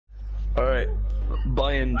Alright,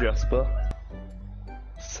 buy in Jasper.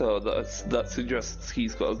 So that suggests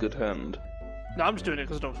he's got a good hand. No, I'm just doing it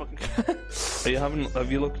because I don't fucking care.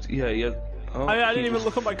 Have you looked? Yeah. Oh, I didn't even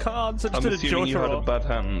look at my cards, I just I'm did a assuming you had a Jotaro. bad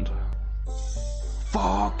hand.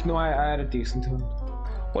 Fuck! No, I had a decent one.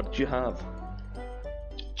 What did you have?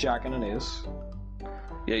 Jack and an ace.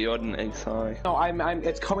 Yeah, you had an ace high. No,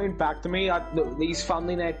 it's coming back to me. These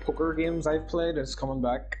family night poker games I've played, it's coming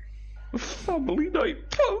back. Family night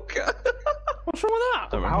poker! What's wrong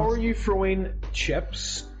with that? How are you throwing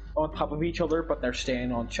chips on top of each other, but they're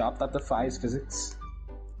staying on top? That defies physics.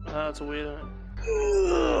 That's weird, isn't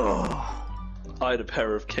it? I had a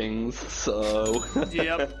pair of kings, so...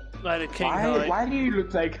 Yep, I had a king high. Why do you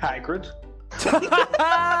look like Hagrid?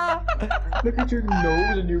 Look at your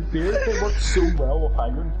nose and your beard, they work so well with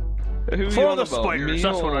Hagrid. For the spiders,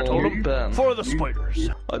 that's what I told him. Ben? For the spiders.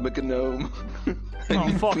 I'm a gnome. Oh,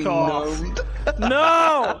 fuck Been off. gnomed.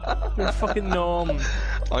 No! You're a fucking gnome.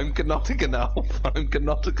 I'm not a gnome. I'm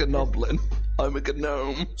not a gnoblin. I'm a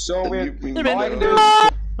gnome. So And we're you've been going gnomed.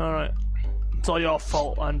 to... Alright. It's all your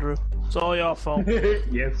fault, Andrew. It's all your fault.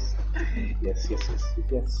 Yes. Yes.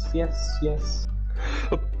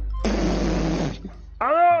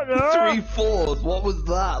 I don't know! 3 4s. What was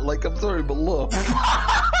that? Like, I'm sorry, but look.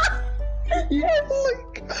 Yes!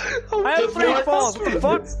 Like, I have 3 4s, what the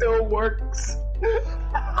fuck? It still works.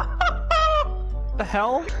 The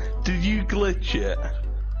hell? Did you glitch it?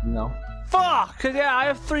 No. Fuck! Yeah, I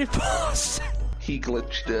have 3 4s. He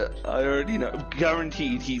glitched it. I already know.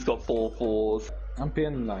 Guaranteed he's got 4 4s. I'm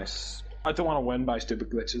being nice. I don't want to win by stupid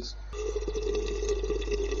glitches.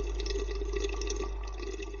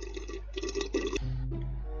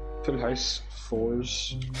 Full house,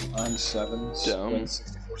 4s and 7s. Damn. Win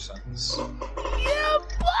 64 cents. Yeah,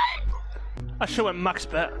 boy! I should went max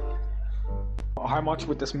bet. How much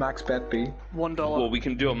would this max bet be? $1. Well, we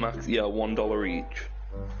can do a max, yeah, $1 each.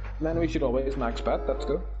 Then we should always max bet, let's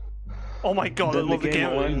go. Oh my god, Then I love the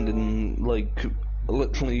game. will end in, like,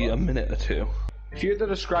 literally a minute or 2. If you had to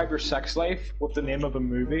describe your sex life with the name of a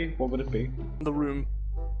movie, what would it be? The room.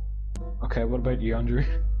 Okay, what about you, Andrew?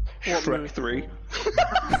 What Shrek movie? 3.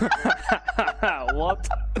 What?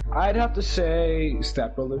 I'd have to say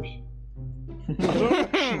Step Brothers.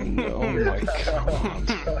 Oh my god.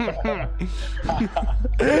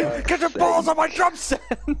 Get your balls on my drum set!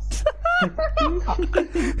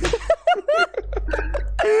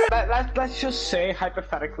 Let's just say,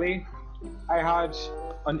 hypothetically, I had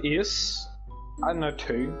an ace and a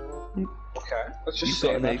 2. Okay, let's just You've say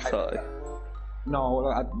got an that. ace high. No,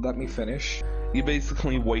 let me finish. You're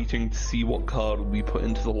basically waiting to see what card will be put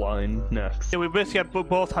into the line next. Yeah, we basically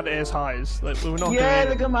both had ace highs. Like, we were not Yeah,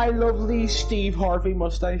 doing look at my lovely Steve Harvey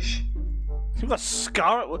mustache. You've got a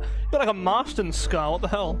scar. You've got like a Marston scar. What the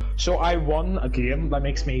hell? So I won a game that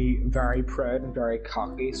makes me very proud and very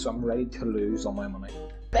cocky, so I'm ready to lose all my money.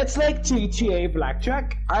 It's like GTA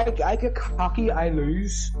Blackjack. I get cocky, I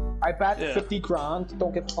lose. I bet 50 grand,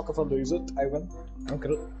 don't give a fuck if I lose it, I win. I don't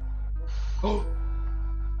get it. Oh.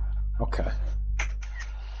 Okay.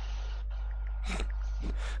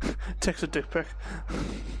 Takes a dick pic.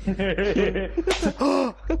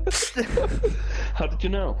 How did you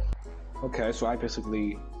know? Okay, so I've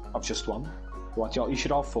just won. What, y'all? You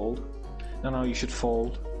should all fold. No, you should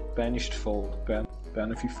fold. Ben, you should fold. Ben,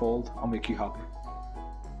 if you fold, I'll make you happy.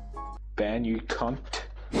 Ben, you cunt.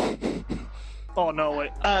 Oh no,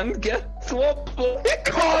 wait. And guess what?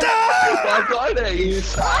 I got an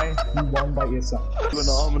ace. You won by yourself.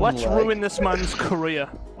 Let's ruin this man's career.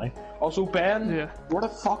 Also, Ben, where the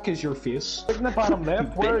fuck is your face? Look in the bottom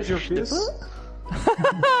left, where is your face?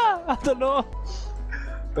 I don't know.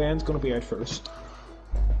 Ben's gonna be out first.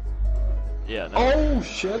 Yeah, no. Oh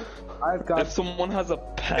shit! I've got. If someone has a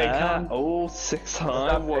pair, 6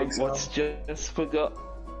 high. What's Jasper got?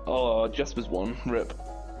 Oh, Jasper's one. Rip.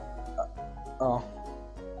 Oh.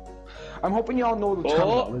 I'm hoping y'all know the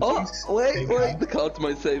terminologies. Wait, the cards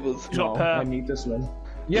might save us. No, I need this win.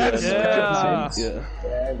 Yes! Yeah.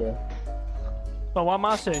 Oh, why am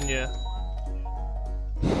I saying yeah?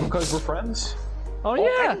 Because we're friends. Oh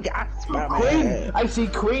yeah! Queen! I see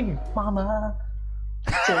Queen! Mama!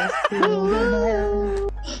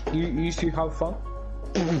 You two have fun?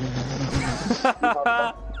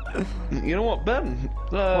 You know what, Ben?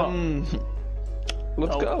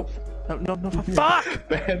 Let's go. No, fuck!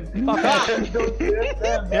 Ben! Fuck! Don't do it,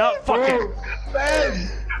 Ben! Yeah, fuck it! Ben!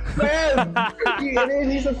 Ben! You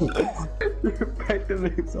idiot, he's a You're back to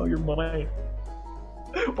lose all your money.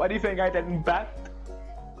 Why do you think I didn't bet?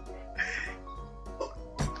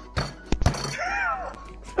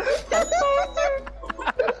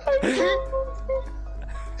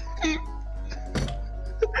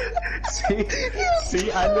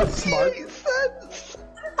 See, I'm the smart.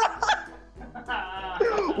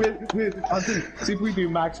 Wait, Auntie, see if we do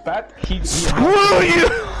max bet. Screw you!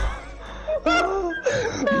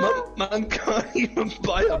 Man can't even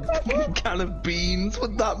buy a can of beans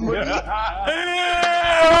with that money.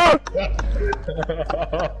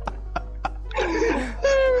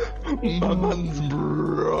 My man's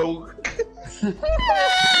broke.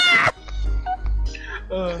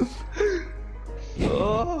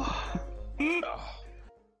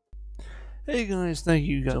 Hey guys, thank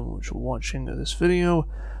you guys so much for watching this video.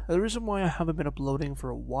 The reason why I haven't been uploading for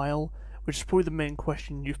a while, which is probably the main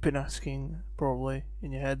question you've been asking probably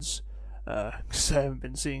in your heads, because I haven't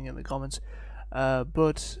been seeing in the comments,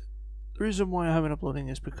 but the reason why I haven't uploading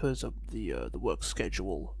is because of the work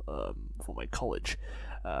schedule for my college.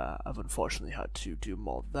 I've unfortunately had to do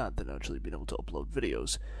more of that than actually being able to upload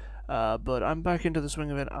videos. But I'm back into the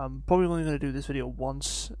swing of it. I'm probably only going to do this video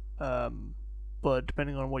once, but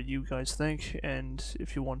depending on what you guys think, and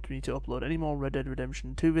if you want me to upload any more Red Dead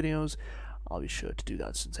Redemption 2 videos, I'll be sure to do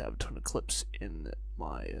that since I have a ton of clips in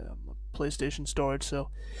my PlayStation storage, so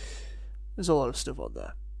there's a lot of stuff on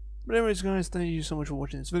there. But anyways guys, thank you so much for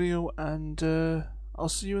watching this video, and I'll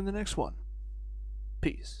see you in the next one.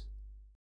 Peace.